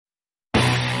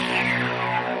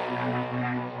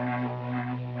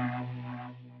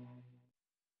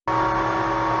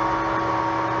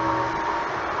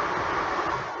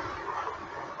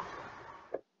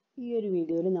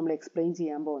explain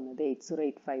ചെയ്യാൻ പോകുന്നത്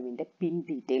 8085ന്റെ പിൻ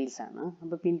details ആണ്.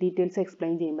 അപ്പോൾ പിൻ ഡീറ്റെയിൽസ്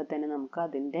എക്സ്പ്ലെയിൻ ചെയ്യുമ്പോൾ തന്നെ നമുക്ക്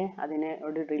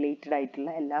അതിനോട് റിലേറ്റഡ്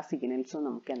ആയിട്ടുള്ള എല്ലാ സിഗ്നൽസും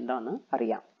നമുക്ക് എന്താണെന്ന്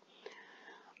അറിയാം.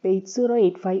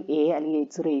 8085A അല്ലെങ്കിൽ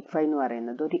 8085 എന്ന്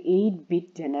പറയുന്നത് ഒരു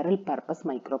 8-ബിറ്റ് ജനറൽ പർപ്പസ്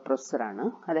മൈക്രോ പ്രോസസ്സർ ആണ്.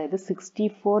 അതായത്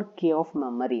 64K ഓഫ്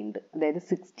മെമ്മറി ഉണ്ട്. അതായത്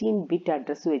 16-ബിറ്റ്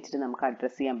അഡ്രസ്സ് വെച്ചിട്ട് നമുക്ക്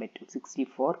അഡ്രസ് ചെയ്യാൻ പറ്റും.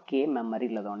 64K മെമ്മറി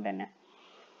ഉള്ളതുകൊണ്ട് തന്നെ.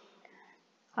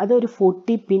 അതൊരു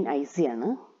 40-പിൻ IC ആണ്.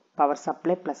 പവർ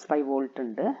സപ്ലൈ +5 വോൾട്ട്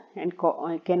ഉണ്ട് and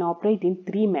can operate in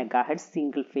 3 MHz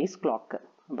single phase clock.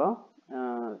 അപ്പോൾ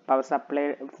പവർ സപ്ലൈ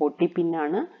 40 പിൻ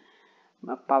ആണ്,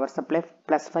 പവർ സപ്ലൈ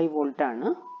 +5 വോൾട്ട് ആണ്,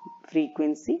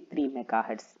 ഫ്രീക്വൻസി 3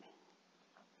 MHz.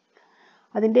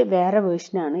 അതിൻ്റെ വേറെ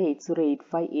വേർഷനാണ്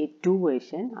 8085A2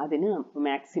 വേർഷൻ. അതിന്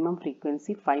മാക്സിമം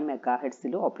ഫ്രീക്വൻസി 5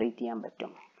 MHz ഓപ്പറേറ്റ് ചെയ്യാൻ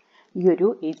പറ്റും. ഈ ഒരു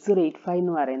 8085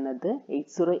 എന്ന് പറയുന്നത്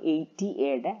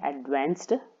 8080Aയുടെ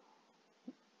അഡ്വാൻസ്ഡ്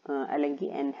അല്ലെങ്കിൽ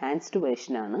എൻഹാൻസ്ഡ്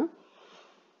വേർഷൻ ആണ്.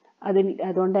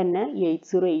 അതുകൊണ്ട് തന്നെ ഈ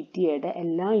 8080Aയുടെ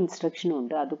എല്ലാ ഇൻസ്ട്രക്ഷനും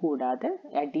ഉണ്ട്. അതുകൂടാതെ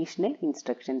അഡീഷണൽ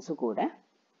ഇൻസ്ട്രക്ഷൻസ് കൂടെ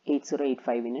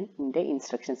 8085ന്റെ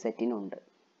ഇൻസ്ട്രക്ഷൻ സെറ്റിനുണ്ട്.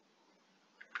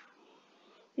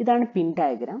 ഇതാണ് പിൻ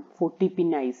ഡയഗ്രാം. 40-പിൻ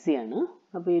IC ആണ്.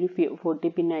 അപ്പോൾ ഈ ഒരു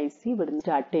 40-പിൻ IC ഇവിടുന്ന്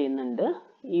സ്റ്റാർട്ട് ചെയ്യുന്നുണ്ട്.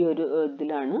 ഈ ഒരു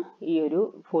ഇതിലാണ് ഈ ഒരു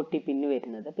 40 പിന്ന്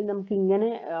വരുന്നത്. അപ്പം നമുക്ക് ഇങ്ങനെ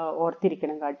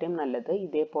ഓർത്തിരിക്കണം കാട്ടിയും നല്ലത്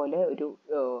ഇതേപോലെ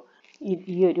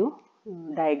ഈ ഒരു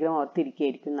ഡയഗ്രാം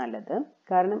ഓർത്തിരിക്കുകയായിരിക്കും നല്ലത്.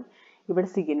 കാരണം ഇവിടെ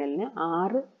സിഗ്നലിനെ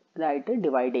 6 ഇതായിട്ട്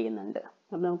ഡിവൈഡ് ചെയ്യുന്നുണ്ട്.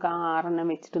 അപ്പം നമുക്ക് ആ 6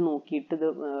 വെച്ചിട്ട് നോക്കിയിട്ട് ഇത്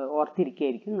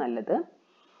ഓർത്തിരിക്കുകയായിരിക്കും നല്ലത്.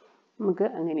 നമുക്ക്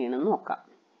അങ്ങനെയാണെന്ന് നോക്കാം.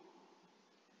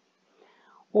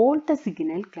 All the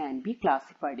signal can be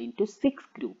classified into 6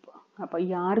 groups. അപ്പോൾ ഈ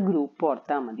 6 ഗ്രൂപ്പ്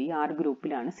ഓർത്താൽ മതി. 6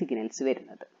 ഗ്രൂപ്പിലാണ് സിഗ്നൽസ്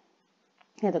വരുന്നത്.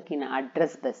 ഏതൊക്കെയാണ്?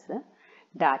 Address bus,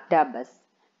 data bus,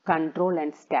 control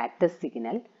and status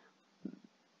signal,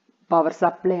 power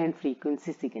supply and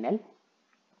frequency signal,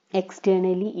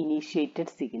 externally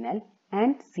initiated signal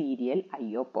and serial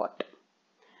IO port.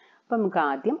 അപ്പോൾ നമുക്ക്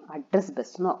ആദ്യം അഡ്രസ്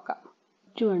ബസ് നോക്കാം.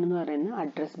 എന്ന് പറയുന്ന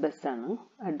അഡ്രസ് ബസ് ആണ്.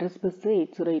 അഡ്രസ് ബസ്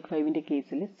 8085ന്റെ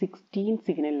കേസിൽ 16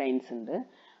 സിഗ്നൽ ലൈൻസ് ഉണ്ട്.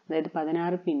 അതായത്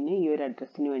 16 പിന്ന് ഈ ഒരു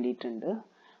അഡ്രസ്സിന് വേണ്ടിയിട്ടുണ്ട്.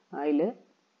 അതിൽ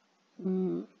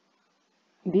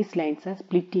these lines are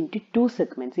split in to 2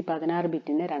 segments. ഈ 16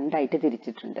 ബിറ്റിനെ 2ആയിട്ട്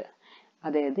തിരിച്ചിട്ടുണ്ട്.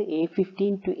 അതായത്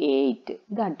A15 to A8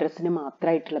 ഇത് അഡ്രസ്സിന്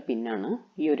മാത്രമായിട്ടുള്ള പിന്നാണ്.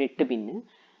 ഈ ഒരു 8 പിന്ന്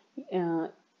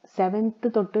 7th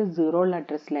തൊട്ട് 0 ഉള്ള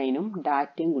അഡ്രസ് ലൈനും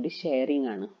ഡാറ്റയും കൂടി ഷെയറിംഗ്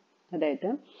ആണ്. അതായത്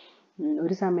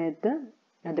ഒരു സമയത്ത്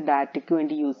അത് ഡാറ്റയ്ക്ക്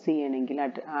വേണ്ടി യൂസ് ചെയ്യണമെങ്കിൽ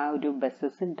ആ ഒരു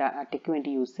ബസ്സസ് ഡാറ്റയ്ക്ക് വേണ്ടി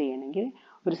യൂസ് ചെയ്യണമെങ്കിൽ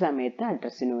ഒരു സമയത്ത്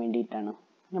അഡ്രസ്സിന് വേണ്ടിയിട്ടാണ്.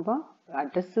 അപ്പോൾ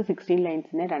അഡ്രസ്സ് 16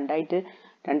 ലൈൻസിനെ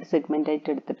 2 സെഗ്മെന്റ് ആയിട്ട്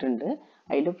എടുത്തിട്ടുണ്ട്.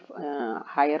 അതിൽ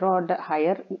ഹയർ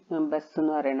ബസ്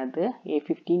എന്ന് പറയുന്നത്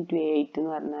A15 to A8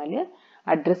 എന്ന് പറഞ്ഞാൽ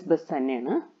അഡ്രസ് ബസ്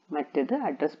തന്നെയാണ്. മറ്റേത്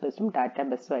അഡ്രസ് ബസ്സും ഡാറ്റ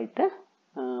ബസ്സും ആയിട്ട്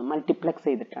മൾട്ടിപ്ലക്സ്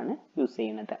ചെയ്തിട്ടാണ് യൂസ്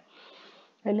ചെയ്യുന്നത്.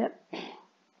 അതിൽ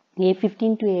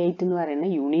A15 to A8 എന്ന് പറയുന്ന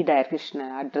യൂണി ഡയറക്ഷൻ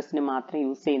അഡ്രസ്സിന് മാത്രം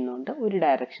യൂസ് ചെയ്യുന്നതുകൊണ്ട് ഒരു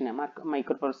ഡയറക്ഷന്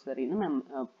മൈക്രോ പ്രോസസ്സറിൽ നിന്ന്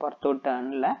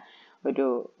പുറത്തോട്ടാണുള്ള ഒരു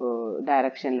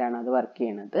ഡയറക്ഷനിലാണ് അത് വർക്ക്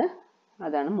ചെയ്യുന്നത്.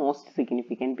 അതാണ് മോസ്റ്റ്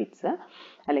സിഗ്നിഫിക്കൻറ്റ് ബിറ്റ്സ്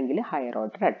അല്ലെങ്കിൽ ഹയർ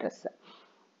ഓർഡർ അഡ്രസ്സ്.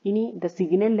 ഇനി the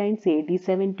signal lines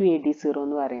AD7 to AD0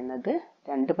 എന്ന് പറയുന്നത്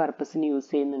 2 പർപ്പസിന് യൂസ്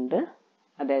ചെയ്യുന്നുണ്ട്.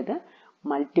 അതായത്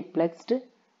മൾട്ടിപ്ലക്സ്ഡ്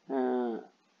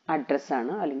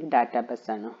അഡ്രസ്സാണ് അല്ലെങ്കിൽ ഡാറ്റാ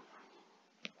ബസ്സാണ്.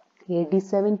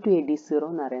 AD7 to AD0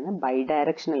 എന്ന് പറയുന്നത് ബൈ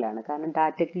ഡയറക്ഷണലാണ്. കാരണം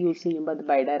ഡാറ്റയ്ക്ക് യൂസ് ചെയ്യുമ്പോൾ അത്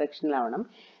ബൈ ഡയറക്ഷണലാവണം.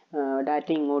 ഡാറ്റ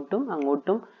ഇങ്ങോട്ടും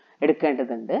അങ്ങോട്ടും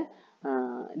എടുക്കേണ്ടതുണ്ട്.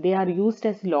 They are used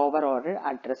as lower order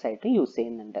address ആയിട്ട് യൂസ്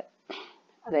ചെയ്യുന്നുണ്ട്.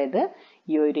 അതായത്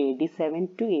ഈ ഒരു AD7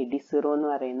 to AD0 എന്ന്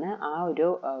പറയുന്ന ആ ഒരു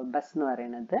ബസ് എന്ന്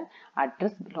പറയുന്നത്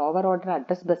lower order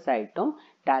address ബസ്സായിട്ടും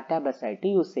data ബസ്സായിട്ട്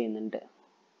use ചെയ്യുന്നുണ്ട്.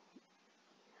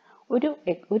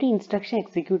 ഒരു ഇൻസ്ട്രക്ഷൻ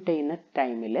എക്സിക്യൂട്ട് ചെയ്യുന്ന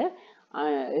ടൈമിൽ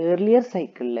ഏർലിയർ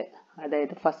സൈക്കിളിൽ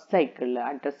അതായത് ഫസ്റ്റ് സൈക്കിളിൽ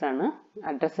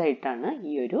അഡ്രസ്സായിട്ടാണ്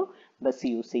ഈ ഒരു ബസ്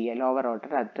യൂസ് ചെയ്യുക. ലോവർ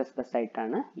ഓർഡർ അഡ്രസ്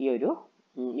ബസ്സായിട്ടാണ് ഈ ഒരു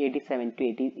AD7 to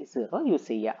AD0 യൂസ്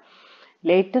ചെയ്യുക.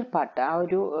 ലേറ്റർ പാർട്ട് ആ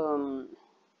ഒരു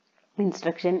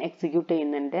ഇൻസ്ട്രക്ഷൻ എക്സിക്യൂട്ട്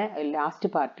ചെയ്യുന്നതിൻ്റെ ലാസ്റ്റ്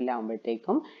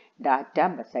പാർട്ടിലാവുമ്പോഴത്തേക്കും ഡാറ്റ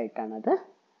ബസ്സായിട്ടാണ് അത്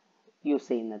യൂസ്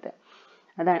ചെയ്യുന്നത്.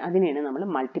 അതിനെയാണ് നമ്മൾ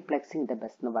മൾട്ടിപ്ലക്സിംഗ് ദ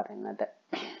ബസ് എന്ന് പറയുന്നത്.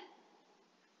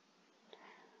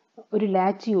 ഒരു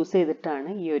ലാച്ച് യൂസ് ചെയ്തിട്ടാണ്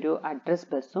ഈ ഒരു അഡ്രസ്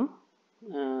ബസ്സും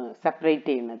സെപ്പറേറ്റ്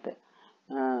ചെയ്യുന്നത്.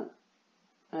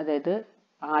 അതായത്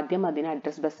ആദ്യം അതിന്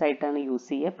അഡ്രസ് ബസ്സായിട്ടാണ് യൂസ്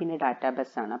ചെയ്യുക, പിന്നെ ഡാറ്റാ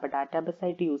ബസ്സാണ്. അപ്പോൾ ഡാറ്റാ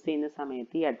ബസ്സായിട്ട് യൂസ് ചെയ്യുന്ന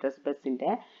സമയത്ത് ഈ അഡ്രസ്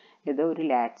ബസ്സിൻ്റെ ഇത് ഒരു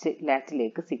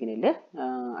ലാച്ചിലേക്ക് സിഗ്നൽ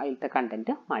അതിലത്തെ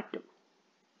കണ്ടന്റ് മാറ്റും.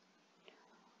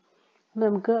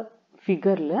 നമുക്ക്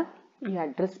ഫിഗറിൽ ഈ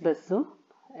അഡ്രസ് ബസ്സും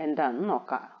എന്താണെന്ന്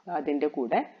നോക്കാം. അതിൻ്റെ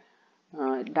കൂടെ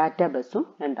ഡാറ്റാ ബസ്സും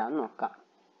എന്താണെന്ന് നോക്കാം.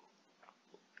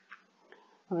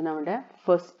 അപ്പോൾ നമ്മുടെ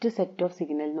ഫസ്റ്റ് സെറ്റ് ഓഫ്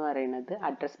സിഗ്നൽ എന്ന് പറയുന്നത്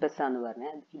അഡ്രസ് ബസ് ആണെന്ന്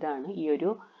പറഞ്ഞാൽ ഇതാണ് ഈ ഒരു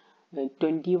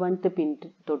 21th പിൻ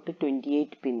തൊട്ട്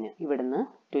 28 പിന്ന് ഇവിടുന്ന്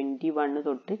 21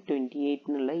 തൊട്ട് 28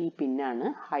 എന്നുള്ള ഈ പിന്നാണ്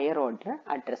ഹയർ ഓർഡർ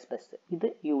അഡ്രസ് ബസ്. ഇത്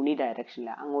യൂണി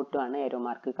ഡയറക്ഷനിലാണ്, അങ്ങോട്ടുമാണ് ഏരോ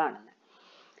മാർക്ക് കാണുന്നത്.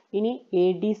 ഇനി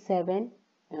AD7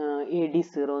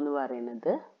 AD0 എന്ന്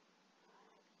പറയുന്നത്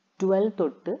 12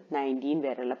 തൊട്ട് 19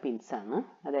 വരെയുള്ള പിൻസ് ആണ്.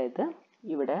 അതായത്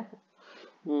ഇവിടെ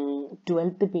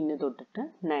 12th പിന്ന് തൊട്ടിട്ട്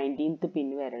 19th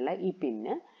പിന്ന് വരെയുള്ള ഈ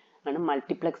പിന്ന് ആണ്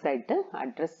മൾട്ടിപ്ലക്സ് ആയിട്ട്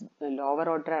ലോവർ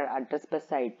ഓർഡർ അഡ്രസ്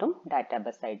ബസ് ആയിട്ടും ഡാറ്റ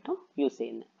ബസ് ആയിട്ടും യൂസ്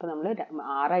ചെയ്യുന്നത്. അപ്പോൾ നമ്മൾ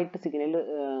 6 ആയിട്ട് സിഗ്നൽ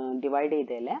ഡിവൈഡ്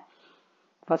ചെയ്തതിൽ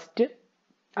ഫസ്റ്റ്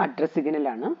അഡ്രസ്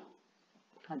സിഗ്നലാണ്,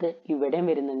 അത് ഇവിടെയും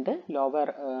വരുന്നുണ്ട്, ലോവർ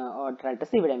ഓർഡർ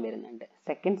അഡ്രസ് ഇവിടെയും വരുന്നുണ്ട്.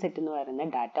 സെക്കൻഡ് സെറ്റ് എന്ന്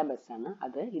പറയുന്നത് ഡാറ്റ ബസ് ആണ്,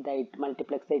 അത് ഇതായിട്ട്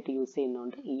മൾട്ടിപ്ലക്സ് ആയിട്ട് യൂസ്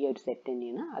ചെയ്യുന്നതുകൊണ്ട് ഈ ഒരു സെറ്റ്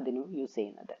തന്നെയാണ് അതിനും യൂസ്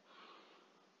ചെയ്യുന്നത്.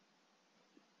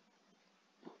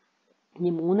 ഇനി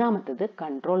മൂന്നാമത്തത്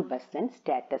control bus and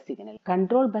status signal.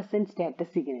 Control bus and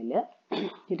status signal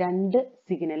രണ്ട്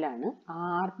സിഗ്നലാണ്,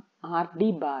 RD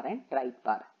bar and right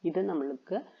bar. ഇത്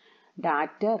നമ്മൾക്ക്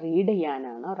ഡാറ്റ റീഡ്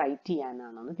ചെയ്യാനാണോ റൈറ്റ്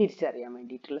ചെയ്യാനാണോ എന്ന് തിരിച്ചറിയാൻ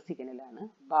വേണ്ടിയിട്ടുള്ള സിഗ്നലാണ്.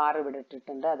 ബാർ ഇവിടെ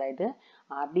ഇട്ടിട്ടുണ്ട്, അതായത്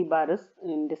RD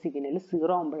ബാറിന്റെ സിഗ്നൽ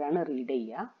 0 ആകുമ്പോഴാണ് റീഡ്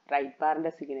ചെയ്യുക, റൈറ്റ്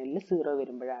ബാറിന്റെ സിഗ്നലിൽ 0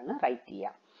 വരുമ്പോഴാണ് റൈറ്റ്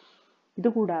ചെയ്യുക.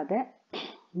 ഇതുകൂടാതെ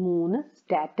 3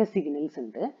 സ്റ്റാറ്റസ് സിഗ്നൽസ്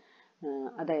ഉണ്ട്,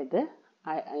 അതായത്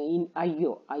IO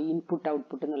ഇൻപുട്ട്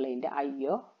ഔട്ട്പുട്ട് എന്നുള്ളതിൻ്റെ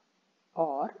IO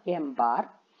ഓർ M ബാർ,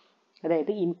 അതായത്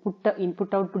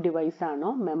ഇൻപുട്ട് ഔട്ട്പുട്ട് ഡിവൈസ് ആണോ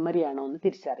മെമ്മറി ആണോ എന്ന്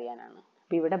തിരിച്ചറിയാനാണ്.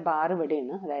 അപ്പോൾ ഇവിടെ ബാർ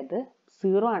ഇവിടെയാണ്, അതായത്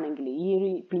 0 ആണെങ്കിൽ ഈ ഒരു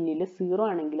പിന്നിൽ 0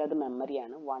 ആണെങ്കിൽ അത്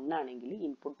മെമ്മറിയാണ്, 1 ആണെങ്കിൽ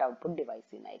ഇൻപുട്ട് ഔട്ട്പുട്ട്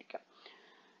ഡിവൈസിൽ നിന്നായിരിക്കും.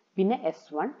 പിന്നെ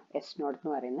S1 S0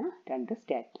 എന്ന് പറയുന്ന 2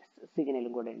 സ്റ്റാറ്റസ്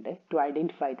സിഗ്നലും കൂടെ ഉണ്ട്. To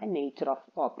identify the nature of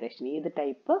operation, ഏത്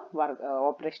ടൈപ്പ്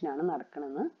ഓപ്പറേഷനാണ്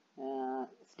നടക്കണമെന്ന്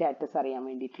സ്റ്റാറ്റസ് അറിയാൻ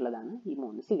വേണ്ടിയിട്ടുള്ളതാണ് ഈ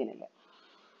 3 സിഗ്നൽ.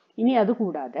 ഇനി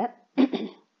അതുകൂടാതെ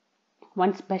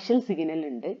വൺ സ്പെഷ്യൽ സിഗ്നൽ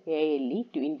ഉണ്ട്, ALE,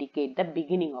 to indicate the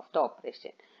beginning of the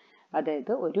operation.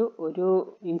 അതായത് ഒരു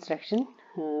ഇൻസ്ട്രക്ഷൻ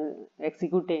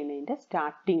എക്സിക്യൂട്ട് ചെയ്യുന്നതിൻ്റെ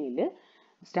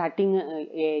സ്റ്റാർട്ടിങ്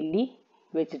ALE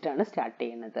വെച്ചിട്ടാണ് സ്റ്റാർട്ട്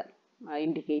ചെയ്യുന്നത്.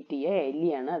 ഇൻഡിക്കേറ്റ് ചെയ്യുക ALE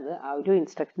ആണ്, അത് ആ ഒരു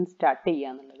ഇൻസ്ട്രക്ഷൻ സ്റ്റാർട്ട്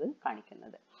ചെയ്യുക എന്നുള്ളത്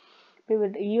കാണിക്കുന്നത്. അപ്പോൾ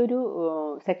ഇവിടെ ഈ ഒരു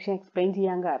സെക്ഷൻ എക്സ്പ്ലെയിൻ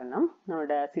ചെയ്യാൻ കാരണം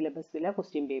നമ്മുടെ സിലബസിലെ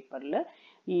ക്വസ്റ്റ്യൻ പേപ്പറിൽ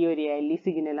ഈ ഒരു ALE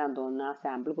സിഗ്നലാന്ന് തോന്നുന്ന ആ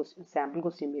സാമ്പിൾ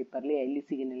ക്വസ്റ്റ്യൻ പേപ്പറിൽ ALE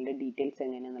സിഗ്നലിൻ്റെ ഡീറ്റെയിൽസ്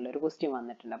എങ്ങനെയാണെന്നുള്ളൊരു ക്വസ്റ്റ്യൻ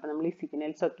വന്നിട്ടുണ്ട്. അപ്പോൾ നമ്മൾ ഈ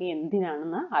സിഗ്നൽസ് ഒക്കെ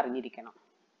എന്തിനാണെന്ന് അറിഞ്ഞിരിക്കണം.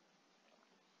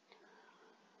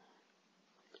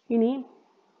 ഇനി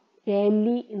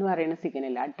ALE എന്ന് പറയുന്ന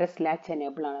സിഗ്നൽ അഡ്രസ് ലാച്ച്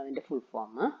എനേബിൾ ആണ് അതിൻ്റെ ഫുൾ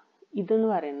ഫോം. ഇതെന്ന്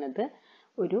പറയുന്നത്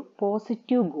ഒരു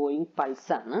പോസിറ്റീവ് ഗോയിങ് പൾസ്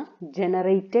ആണ്,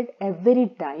 generated every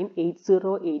time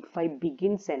 8085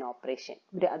 begins an operation.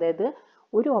 അതായത്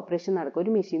ഒരു ഓപ്പറേഷൻ നടക്കുക,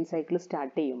 ഒരു മെഷീൻ സൈക്കിൾ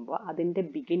സ്റ്റാർട്ട് ചെയ്യുമ്പോൾ അതിൻ്റെ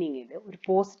ബിഗിനിങ്ങിൽ ഒരു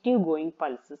പോസിറ്റീവ് ഗോയിങ്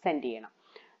പൾസ് സെൻഡ് ചെയ്യണം,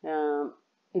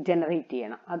 ജനറേറ്റ്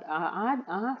ചെയ്യണം.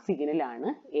 ആ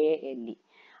സിഗ്നലാണ് ALE.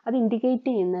 അത് ഇൻഡിക്കേറ്റ്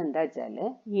ചെയ്യുന്നത് എന്താ വെച്ചാൽ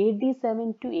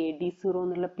AD7 to AD0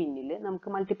 എന്നുള്ള പിന്നിൽ നമുക്ക്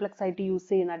മൾട്ടിപ്ലക്സ് ആയിട്ട് യൂസ്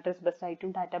ചെയ്യുന്ന അഡ്രസ് ബസ്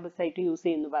ആയിട്ടും ഡാറ്റ ബസ് ആയിട്ടും യൂസ്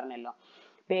ചെയ്യുന്നു പറഞ്ഞല്ലോ.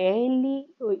 അപ്പോൾ ALE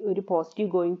ഒരു പോസിറ്റീവ്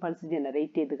ഗോയിങ് പൾസ്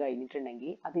ജനറേറ്റ് ചെയ്ത്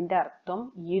കഴിഞ്ഞിട്ടുണ്ടെങ്കിൽ അതിൻ്റെ അർത്ഥം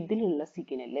ഇതിലുള്ള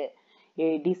സിഗ്നൽ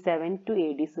AD7 to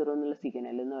AD0 എന്നുള്ള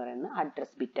സിഗ്നൽ എന്ന് പറയുന്നത്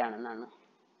അഡ്രസ് ബിറ്റ് ആണെന്നാണ്.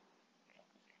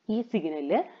 ഈ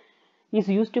signal is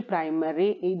used to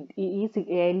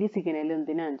ALE signal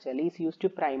എന്തിനാണെന്ന് വെച്ചാൽ is used to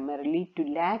primarily to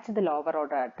latch the lower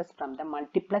order address from the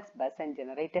multiplex bus and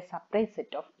generate a separate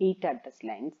set of 8 address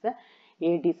lines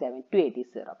AD7 to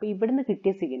AD0. അപ്പോൾ ഇവിടുന്ന്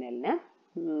കിട്ടിയ സിഗ്നലിന്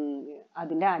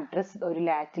അതിൻ്റെ address ഒരു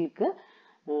ലാറ്റിലേക്ക്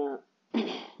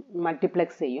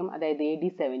multiplex ചെയ്യും, അതായത്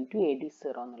AD7 to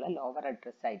AD0 എന്നുള്ള ലോവർ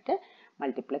അഡ്രസ് ആയിട്ട്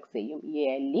multiplex ചെയ്യും ഈ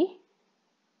ALE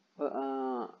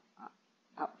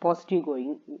positive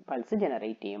going pulse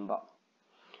generate ചെയ്യുമ്പോൾ.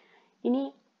 ഇനി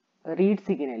റീഡ്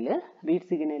സിഗ്നൽ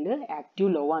ആക്റ്റീവ്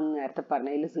ലോ ആണെന്ന് നേരത്തെ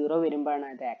പറഞ്ഞതിൽ 0 വരുമ്പോഴാണ്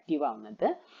അത് ആക്റ്റീവ് ആവുന്നത്.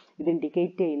 ഇത്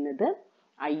ഇൻഡിക്കേറ്റ് ചെയ്യുന്നത്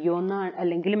IO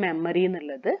അല്ലെങ്കിൽ മെമ്മറി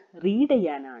എന്നുള്ളത് റീഡ്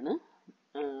ചെയ്യാനാണ്.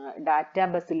 ഡാറ്റ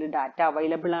ബസ്സിൽ ഡാറ്റ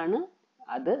അവൈലബിൾ ആണ്,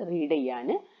 അത് റീഡ്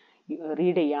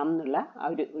ചെയ്യാം എന്നുള്ള ആ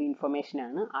ഒരു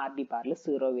ഇൻഫർമേഷനാണ് RD ബാറിൽ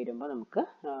 0 വരുമ്പോൾ നമുക്ക്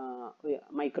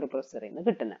മൈക്രോ പ്രോസസ്സറിൽ നിന്ന്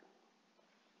കിട്ടുന്നത്.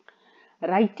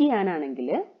 റൈറ്റ് ചെയ്യാനാണെങ്കിൽ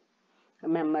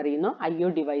മെമ്മറിന്നോ IO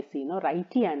ഡിവൈസിൽ നിന്നോ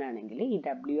റൈറ്റ് ചെയ്യാനാണെങ്കിൽ ഈ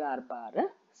WR ബാർ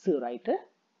 0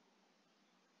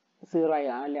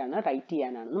 ആയാണ് റൈറ്റ്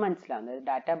ചെയ്യാനാണെന്ന് മനസ്സിലാവുന്നത്.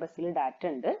 ഡാറ്റ ബസ്സിൽ ഡാറ്റ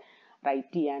ഉണ്ട്,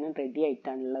 റൈറ്റ് ചെയ്യാനും റെഡി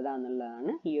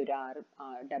ആയിട്ടാണുള്ളതാണെന്നുള്ളതാണ് ഈ ഒരു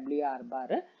WR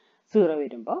ബാർ 0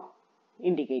 വരുമ്പോൾ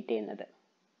ഇൻഡിക്കേറ്റ് ചെയ്യുന്നത്.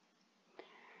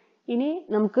 ഇനി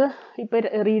നമുക്ക് ഇപ്പോൾ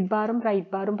റീഡ് ബാറും റൈറ്റ്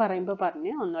ബാറും പറയുമ്പോൾ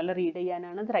ഒന്നുമല്ല റീഡ്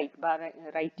ചെയ്യാനാണ്, അത്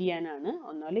റൈറ്റ് ചെയ്യാനാണ്,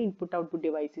 ഒന്നുമല്ല ഇൻപുട്ട് ഔട്ട്പുട്ട്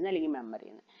ഡിവൈസിൽ നിന്ന് അല്ലെങ്കിൽ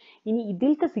മെമ്മറിയിൽ നിന്ന്. ഇനി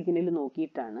ഇതിലത്തെ സിഗ്നൽ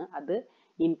നോക്കിയിട്ടാണ് അത്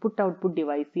ഇൻപുട്ട് ഔട്ട്പുട്ട്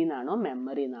ഡിവൈസിൽ നിന്നാണോ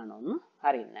മെമ്മറിയിൽ നിന്നാണോ എന്ന്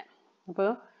അറിയുന്നത്. അപ്പോൾ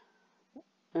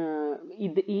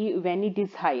when it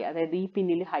is high, അതായത് ഈ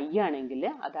പിന്നിൽ ഹൈ ആണെങ്കിൽ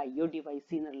അത് IO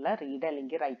ഡിവൈസിൽ നിന്നുള്ള റീഡ്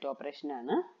അല്ലെങ്കിൽ റൈറ്റ് ഓപ്പറേഷൻ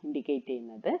ആണ് ഇൻഡിക്കേറ്റ്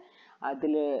ചെയ്യുന്നത്.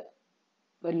 അതിൽ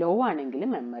ലോ ആണെങ്കിൽ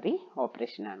മെമ്മറി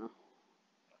ഓപ്പറേഷൻ ആണ്.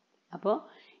 അപ്പോൾ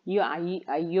ഈ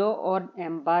IO ഓർ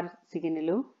M ബാർ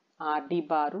സിഗ്നലും RD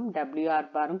ബാറും WR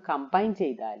ബാറും കമ്പൈൻ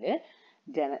ചെയ്താൽ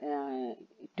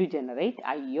to generate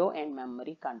IO and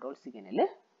memory control signal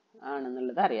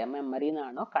ആണെന്നുള്ളത് അറിയാം. മെമ്മറിയിൽ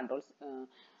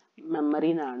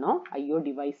നിന്നാണോ IO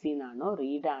ഡിവൈസിൽ നിന്നാണോ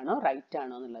റീഡ് ആണോ റൈറ്റ്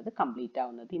ആണോ എന്നുള്ളത് കംപ്ലീറ്റ്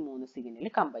ആവുന്നത് ഈ 3 സിഗ്നൽ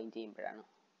കമ്പൈൻ ചെയ്യുമ്പോഴാണ്.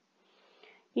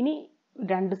 ഇനി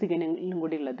 2 സിഗ്നലും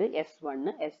കൂടി ഉള്ളത് S1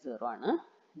 S0 ആണ്.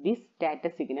 This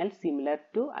status signal similar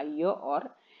to IO or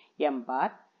M bar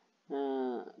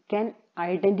can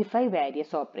identify various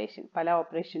operation. പല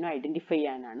ഓപ്പറേഷനും ഐഡന്റിഫൈ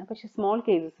ചെയ്യാനാണ്. പക്ഷെ സ്മോൾ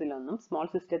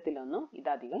സിസ്റ്റത്തിലൊന്നും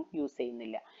ഇതധികം യൂസ്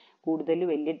ചെയ്യുന്നില്ല. കൂടുതൽ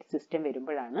വലിയ സിസ്റ്റം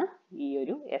വരുമ്പോഴാണ് ഈ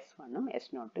ഒരു S1ഉം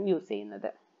S0ഉം യൂസ് ചെയ്യുന്നത്.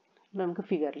 നമുക്ക്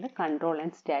ഫിഗറിൽ കൺട്രോൾ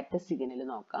ആൻഡ് സ്റ്റാറ്റസ് സിഗ്നൽ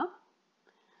നോക്കാം.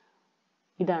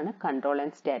 ഇതാണ് കൺട്രോൾ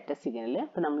ആൻഡ് സ്റ്റാറ്റസ് സിഗ്നൽ.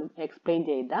 അപ്പോൾ നമ്മൾ എക്സ്പ്ലെയിൻ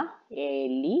ചെയ്ത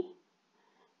ALE,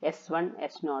 S1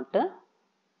 S0,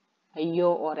 IO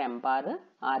or M bar,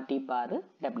 RD bar,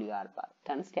 WR bar,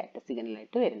 ഇതാണ് സ്റ്റാറ്റസ്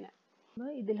സിഗ്നലായിട്ട് വരുന്നത്. അപ്പോൾ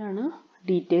ഇതിലാണ്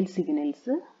detail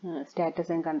signals.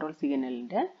 Status and control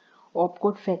സിഗ്നലിൻ്റെ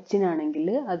opcode ഫെച്ചിനാണെങ്കിൽ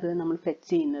അത് നമ്മൾ ഫെച്ച്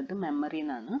ചെയ്യുന്നത് മെമ്മറിയിൽ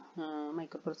നിന്നാണ്.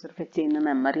 മൈക്രോപ്രൊസസ്സർ ഫെച്ച് ചെയ്യുന്ന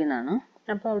മെമ്മറിയിൽ നിന്നാണ്.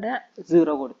 അപ്പോൾ അവിടെ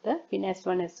 0 കൊടുത്ത് പിന്നെ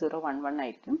S1 S0 1 1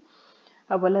 ആയിരിക്കും.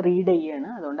 അതുപോലെ റീഡ് ചെയ്യാണ്,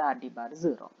 അതുകൊണ്ട് RD ബാർ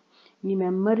 0. ഇനി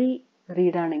മെമ്മറി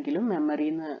റീഡ് ആണെങ്കിലും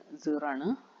മെമ്മറിയിൽ നിന്ന് 0 ആണ്.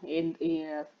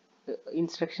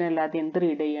 ഇൻസ്ട്രക്ഷൻ അല്ലാതെ എന്ത്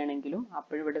റീഡ് ചെയ്യുകയാണെങ്കിലും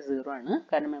അപ്പോഴും ഇവിടെ 0 ആണ്,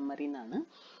 കാരണം മെമ്മറിയിൽ നിന്നാണ്.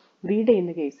 റീഡ്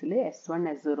ചെയ്യുന്ന കേസിൽ S1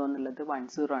 S0 എന്നുള്ളത്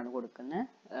 10 ആണ് കൊടുക്കുന്നത്,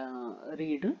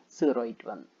 റീഡ് 0 ആയിട്ട്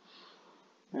വന്നു.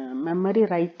 മെമ്മറി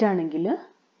റൈറ്റ് ആണെങ്കിൽ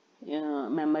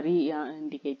മെമ്മറി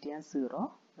ഇൻഡിക്കേറ്റ് ചെയ്യാൻ 0,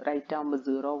 റൈറ്റ് ആകുമ്പോൾ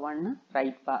 0 1,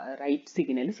 റൈറ്റ്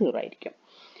സിഗ്നൽ 0 ആയിരിക്കും.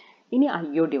 ഇനി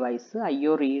IO ഡിവൈസ്,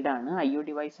 IO റീഡ് ആണ്. IO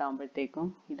ഡിവൈസ് ആകുമ്പോഴത്തേക്കും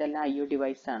ഇതെല്ലാം IO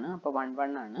ഡിവൈസ് ആണ്, അപ്പോൾ 1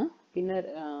 1 ആണ്. പിന്നെ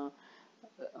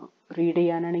റീഡ്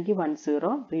ചെയ്യാനാണെങ്കിൽ 1 0,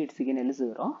 റീഡ് സിഗ്നൽ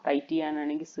 0, റൈറ്റ്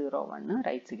ചെയ്യാനാണെങ്കിൽ 0 1,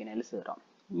 റൈറ്റ് സിഗ്നൽ 0.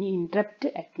 ഇനി ഇൻറ്ററപ്റ്റ്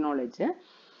അക്നോളജ്,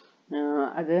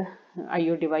 അത്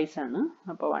IO ഡിവൈസ് ആണ്,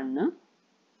 അപ്പോൾ 1,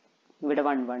 ഇവിടെ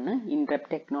 1 1.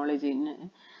 ഇൻറ്ററപ്റ്റ് അക്നോളജിന്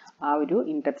ആ ഒരു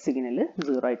ഇൻറ്ററപ്റ്റ് സിഗ്നൽ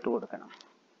 0 ആയിട്ട് കൊടുക്കണം.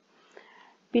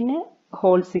 പിന്നെ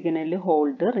ഹോൾഡ് സിഗ്നൽ,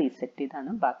 ഹോൾഡ്, റീസെറ്റ്,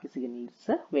 ഇതാണ് ബാക്കി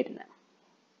സിഗ്നൽസ് വരുന്നത്.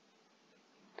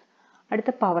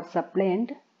 അടുത്ത power supply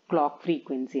and clock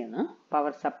frequency ആണ്.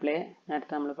 പവർ സപ്ലൈ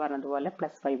നേരത്തെ നമ്മൾ പറഞ്ഞതുപോലെ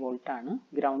 +5 വോൾട്ട് ആണ്.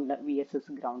 ഗ്രൗണ്ട് VSS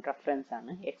ഗ്രൗണ്ട് റെഫറൻസ്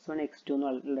ആണ്. X1 X2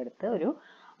 എന്നുള്ളിടത്ത് ഒരു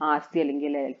RC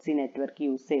അല്ലെങ്കിൽ LC നെറ്റ്വർക്ക്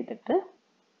യൂസ്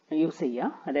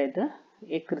ചെയ്യുക. അതായത്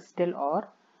ക്രിസ്റ്റൽ ഓർ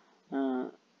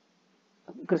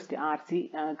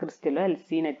ക്രിസ്റ്റലോ LC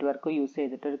നെറ്റ്വർക്കോ യൂസ്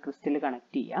ചെയ്തിട്ട് ഒരു ക്രിസ്റ്റൽ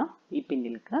കണക്ട് ചെയ്യുക ഈ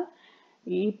പിന്നിലേക്ക്.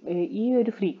 ഈ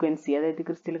ഒരു ഫ്രീക്വൻസി, അതായത്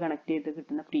ക്രിസ്റ്റൽ കണക്ട് ചെയ്ത്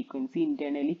കിട്ടുന്ന ഫ്രീക്വൻസി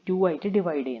ഇന്റേണലി 2 ആയിട്ട്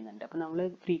ഡിവൈഡ് ചെയ്യുന്നുണ്ട്. അപ്പോൾ നമ്മൾ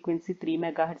ഫ്രീക്വൻസി 3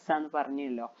 MHz ആണെന്ന്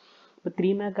പറഞ്ഞല്ലോ. അപ്പോൾ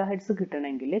 3 MHz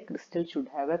കിട്ടണമെങ്കിൽ crystal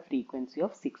should have A frequency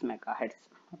of 6 MHz.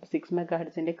 അപ്പോൾ 6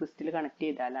 MHzന്റെ ക്രിസ്റ്റൽ കണക്ട്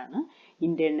ചെയ്താലാണ്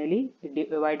ഇന്റേണലി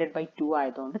ഡിവൈഡഡ് ബൈ 2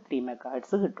 ആയതുകൊണ്ട് 3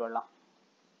 MHz കിട്ടുള്ളൂ.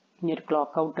 ഇനി ഒരു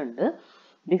ക്ലോക്ക് ഔട്ട് ഉണ്ട്.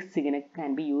 This signal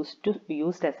can be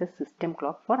used as A system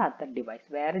clock for other device.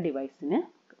 വേറെ ഡിവൈസിന്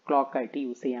ക്ലോക്ക് ആയിട്ട്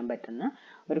യൂസ് ചെയ്യാൻ പറ്റുന്ന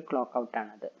ഒരു ക്ലോക്ക് ഔട്ട്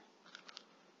ആണത്.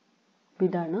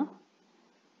 ഇതാണ്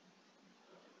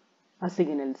ആ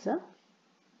സിഗ്നൽസ്.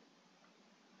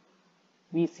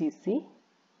 VCC,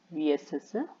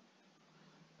 VSS,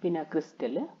 പിന്നെ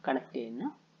ക്രിസ്റ്റൽ കണക്ട് ചെയ്യുന്ന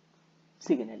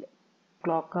സിഗ്നൽ.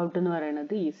 ക്ലോക്ക് ഔട്ട് എന്ന്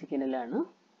പറയുന്നത് ഈ സിഗ്നലാണ്,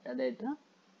 അതായത്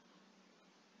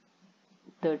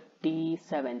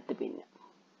 37th പിന്ന്.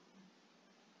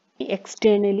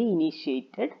 Externally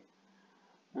initiated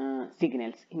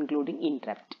signals including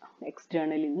interrupt,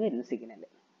 എക്സ്റ്റേണലിൽ നിന്ന് വരുന്ന സിഗ്നൽ.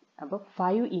 അപ്പോൾ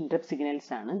 5 ഇൻറ്ററപ്റ്റ്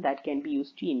സിഗ്നൽസ് ആണ് that can be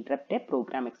use to interrupt A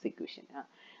program execution.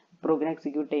 Program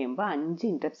execute ചെയ്യുമ്പോൾ 5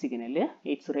 ഇൻറ്ററപ്റ്റ് സിഗ്നൽ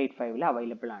 8085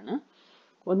 അവൈലബിൾ ആണ്.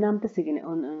 ഒന്നാമത്തെ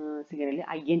സിഗ്നൽ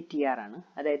INTR ആണ്,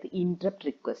 അതായത് ഇൻറ്ററപ്റ്റ്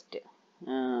റിക്വസ്റ്റ്.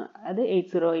 അത്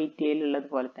 8080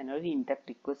 ഉള്ളതുപോലെ തന്നെ ഒരു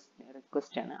ഇൻറ്ററപ്റ്റ്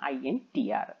റിക്വസ്റ്റ് ആണ്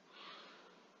INTR.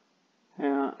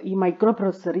 ഈ മൈക്രോ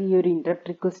പ്രോസസ്സർ ഈ ഒരു ഇൻറ്ററപ്റ്റ്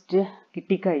റിക്വസ്റ്റ്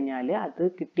കിട്ടിക്കഴിഞ്ഞാൽ അത്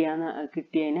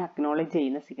കിട്ടിയതിനെ അക്നോളജ്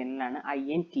ചെയ്യുന്ന സിഗ്നലാണ്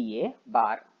INTA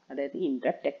ബാർ, അതായത്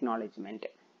ഇൻറ്ററപ്റ്റ് അക്നോളജ്മെന്റ്.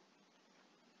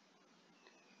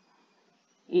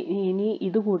 ഇനി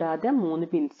ഇതുകൂടാതെ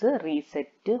 3 പിൻസ്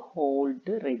റീസെറ്റ്,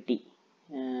 ഹോൾഡ്, റെഡി,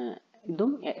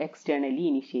 ഇതും എക്സ്റ്റേണലി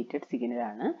ഇനിഷ്യേറ്റഡ്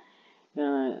സിഗ്നലാണ്.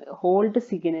 ഹോൾഡ്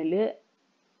സിഗ്നൽ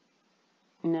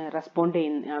റെസ്പോണ്ട്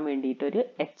ചെയ്യാൻ വേണ്ടിയിട്ട് ഒരു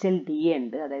HLDA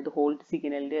ഉണ്ട്, അതായത് ഹോൾഡ്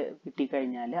സിഗ്നൽ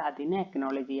കിട്ടിക്കഴിഞ്ഞാൽ അതിനെ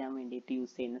അക്നോളജ് ചെയ്യാൻ വേണ്ടിയിട്ട്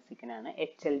യൂസ് ചെയ്യുന്ന സിഗ്നലാണ്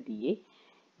HLDA.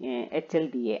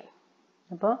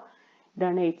 അപ്പോൾ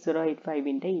ഇതാണ്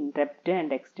 8085ന്റെ interrupt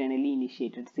and externally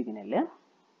initiated signal.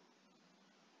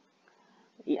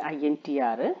 ഈ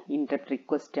INTR ഇൻറ്ററപ്റ്റ്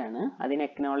റിക്വസ്റ്റ് ആണ്, അതിനെ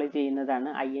അക്നോളജ് ചെയ്യുന്നതാണ്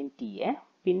INTA.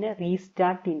 പിന്നെ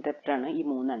റീസ്റ്റാർട്ട് ഇൻറ്ററപ്റ്റ് ആണ് ഈ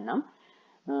മൂന്നെണ്ണം.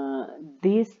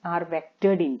 These are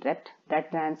vectored interrupt that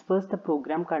transfers the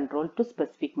program control to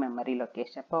specific memory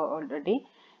location. അപ്പോൾ ഓൾറെഡി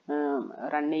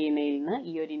റൺ ചെയ്യുന്നതിൽ നിന്ന്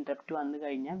ഈ ഒരു ഇൻറ്ററപ്റ്റ് വന്നു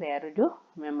കഴിഞ്ഞാൽ വേറൊരു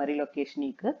മെമ്മറി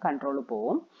ലൊക്കേഷനിലേക്ക് കൺട്രോൾ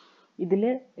പോവും. ഇതിൽ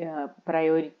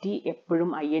പ്രയോറിറ്റി എപ്പോഴും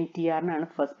INTR-നാണ്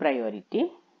ഫസ്റ്റ് പ്രയോറിറ്റി.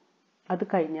 അത്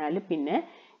കഴിഞ്ഞാൽ പിന്നെ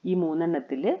ഈ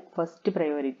മൂന്നെണ്ണത്തിൽ ഫസ്റ്റ്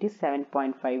പ്രയോറിറ്റി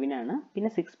 7.5-നാണ്, പിന്നെ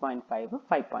 6.5,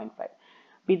 5.5.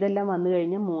 അപ്പോൾ ഇതെല്ലാം വന്നു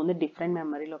കഴിഞ്ഞാൽ 3 ഡിഫറെൻറ്റ്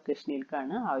മെമ്മറി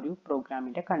ലൊക്കേഷനിലേക്കാണ് ആ ഒരു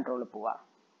പ്രോഗ്രാമിൻ്റെ കൺട്രോൾ പോവുക.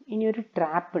 ഇനി ഒരു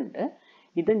ട്രാപ്പ് ഉണ്ട്.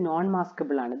 ഇത് നോൺ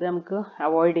മാസ്കബിൾ ആണ്. ഇത് നമുക്ക്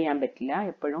അവോയ്ഡ് ചെയ്യാൻ പറ്റില്ല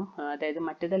എപ്പോഴും. അതായത്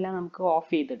മറ്റേതെല്ലാം നമുക്ക്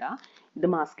ഓഫ് ചെയ്തിടാം, ഇത്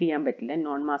മാസ്ക് ചെയ്യാൻ പറ്റില്ല.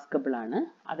 നോൺ മാസ്കബിൾ ആണ്.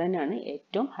 അതന്നെയാണ്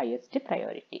ഏറ്റവും ഹയസ്റ്റ്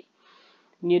പ്രയോറിറ്റി.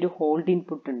 ഇനി ഒരു ഹോൾഡ്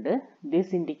ഇൻപുട്ട് ഉണ്ട്.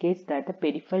 This indicates that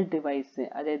peripheral device,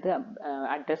 അതായത്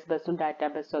അഡ്രസ് ബസ്സും ഡാറ്റാ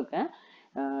ബസ്സും ഒക്കെ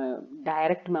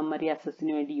ഡയറക്റ്റ് മെമ്മറി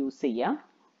ആക്സസിന് വേണ്ടി യൂസ് ചെയ്യാം.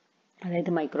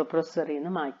 അതായത് മൈക്രോ പ്രോസസ്സറിൽ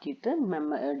നിന്ന് മാറ്റിയിട്ട്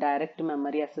ഡയറക്റ്റ്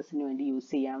മെമ്മറി ആക്സസിന് വേണ്ടി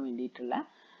യൂസ് ചെയ്യാൻ വേണ്ടിയിട്ടുള്ള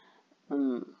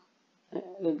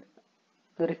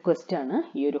റിക്വസ്റ്റ് ആണ്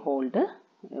ഈ ഒരു ഹോൾഡ്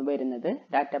വരുന്നത്.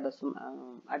 ഡാറ്റാ ബസ്സും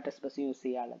അഡ്രസ് ബസ്സും യൂസ്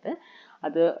ചെയ്യാനുള്ളത്.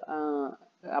 അത്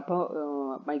അപ്പോൾ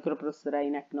മൈക്രോ പ്രോസസ്സർ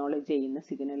അതിനെ അക്നോളജ് ചെയ്യുന്ന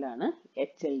സിഗ്നലാണ്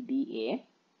HLDA.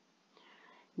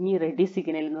 ഇനി റെഡി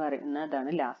സിഗ്നൽ എന്ന് പറയുന്നതാണ്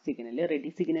ലാസ്റ്റ് സിഗ്നൽ. റെഡി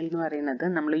സിഗ്നൽ എന്ന് പറയുന്നത്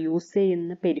നമ്മൾ യൂസ്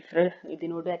ചെയ്യുന്ന പെരിഫറൽ,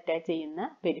 ഇതിനോട് അറ്റാച്ച് ചെയ്യുന്ന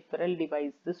പെരിഫറൽ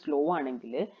ഡിവൈസ് സ്ലോ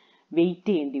ആണെങ്കിൽ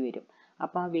വെയിറ്റ് ചെയ്യേണ്ടി വരും.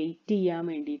 അപ്പോൾ ആ വെയിറ്റ് ചെയ്യാൻ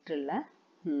വേണ്ടിയിട്ടുള്ള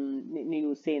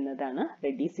യൂസ് ചെയ്യുന്നതാണ്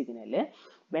ready signal.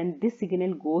 When this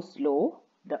signal goes slow,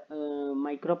 the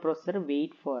microprocessor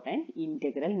wait for an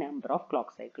integral number of clock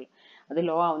cycle. അത്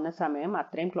ലോ ആവുന്ന സമയം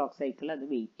അത്രയും ക്ലോക്ക് സൈക്കിൾ അത്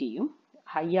വെയിറ്റ് ചെയ്യും.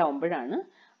 ഹൈ ആവുമ്പോഴാണ്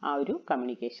ആ ഒരു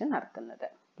കമ്മ്യൂണിക്കേഷൻ നടക്കുന്നത്.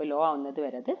 അപ്പോൾ ലോ ആവുന്നത്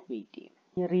വരെ അത് വെയിറ്റ് ചെയ്യും.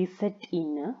 Reset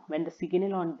in, when the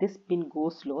signal on this pin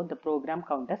goes slow the program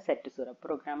counter set to 0.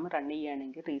 Program run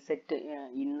ചെയ്യുകയാണെങ്കിൽ റീസെറ്റ്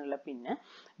ഇന്നുള്ള പിന്ന്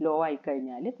ലോ ആയി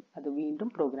കഴിഞ്ഞാൽ അത് വീണ്ടും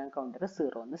പ്രോഗ്രാം കൗണ്ടർ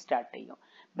 0 സ്റ്റാർട്ട് ചെയ്യും.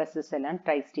 ബസ്സസ് എല്ലാം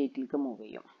ട്രൈ സ്റ്റേറ്റിലേക്ക് മൂവ്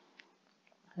ചെയ്യും.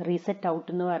 റീസെറ്റ് ഔട്ട്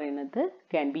എന്ന് പറയുന്നത്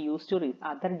can be use to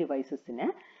other ഡിവൈസസിനെ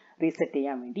reset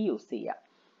ചെയ്യാൻ വേണ്ടി യൂസ് ചെയ്യാം.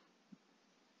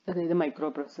 അതായത് മൈക്രോ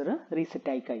പ്രോസസ്സർ റീസെറ്റ്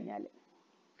ആയി കഴിഞ്ഞാൽ.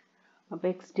 അപ്പോൾ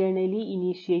എക്സ്റ്റേണലി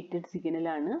ഇനീഷ്യേറ്റഡ്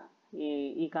സിഗ്നലാണ്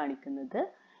ഈ കാണിക്കുന്നത്.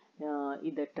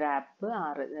 ഇത് trap,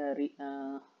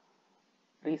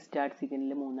 restart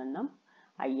signal 3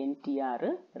 INTR,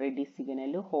 ready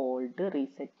signal, hold,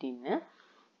 reset in,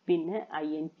 പിന്നെ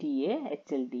INTA,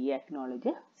 HLDA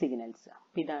അക്നോളജ് സിഗ്നൽസ്.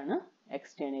 ഇതാണ്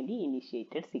എക്സ്റ്റേണലി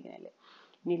ഇനീഷ്യേറ്റഡ് സിഗ്നൽ.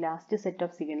 ഇനി ലാസ്റ്റ് സെറ്റ്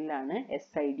ഓഫ് സിഗ്നലാണ്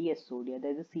SID, SOD,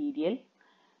 അതായത് സീരിയൽ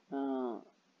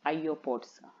IO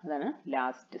പോർട്സ്. അതാണ്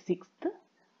ലാസ്റ്റ്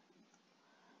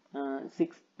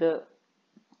സിക്സ്ത്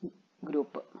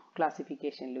ഗ്രൂപ്പ്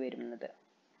ക്ലാസിഫിക്കേഷനിൽ വരുന്നത്.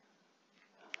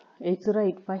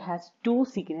 8085 has 2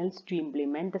 signals to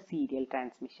implement the serial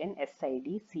transmission: SID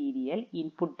serial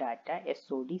input data,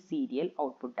 SOD serial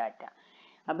output data.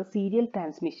 അപ്പോൾ serial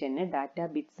ട്രാൻസ്മിഷന് data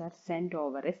bits R send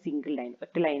over A single line.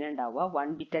 ഒറ്റ line ഉണ്ടാവുക,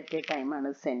 1 bit at A time ആണ്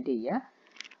send ചെയ്യുക.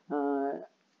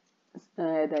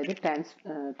 അതായത്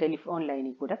telephone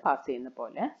ലൈനിൽ കൂടെ pass ചെയ്യുന്ന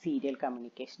പോലെ സീരിയൽ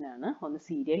കമ്മ്യൂണിക്കേഷൻ ആണ്. ഒന്ന്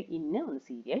സീരിയൽ ഇന്ന്, ഒന്ന്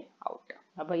സീരിയൽ ഔട്ട്.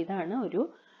 അപ്പോൾ ഇതാണ്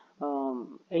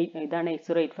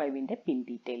 8085-ന്റെ പിൻ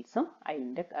ഡീറ്റെയിൽസും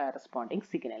അതിൻ്റെ റെസ്പോണ്ടിങ്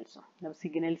സിഗ്നൽസും.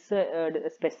 സിഗ്നൽസ്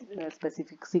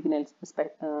സ്പെസിഫിക് സിഗ്നൽസ്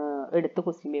എടുത്ത്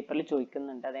ക്വസ്റ്റ്യൻ പേപ്പറിൽ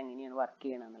ചോദിക്കുന്നുണ്ട്, അതെങ്ങനെയാണ് വർക്ക്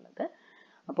ചെയ്യണം എന്നുള്ളത്.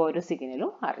 അപ്പോൾ ഓരോ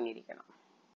സിഗ്നലും അറിഞ്ഞിരിക്കണം.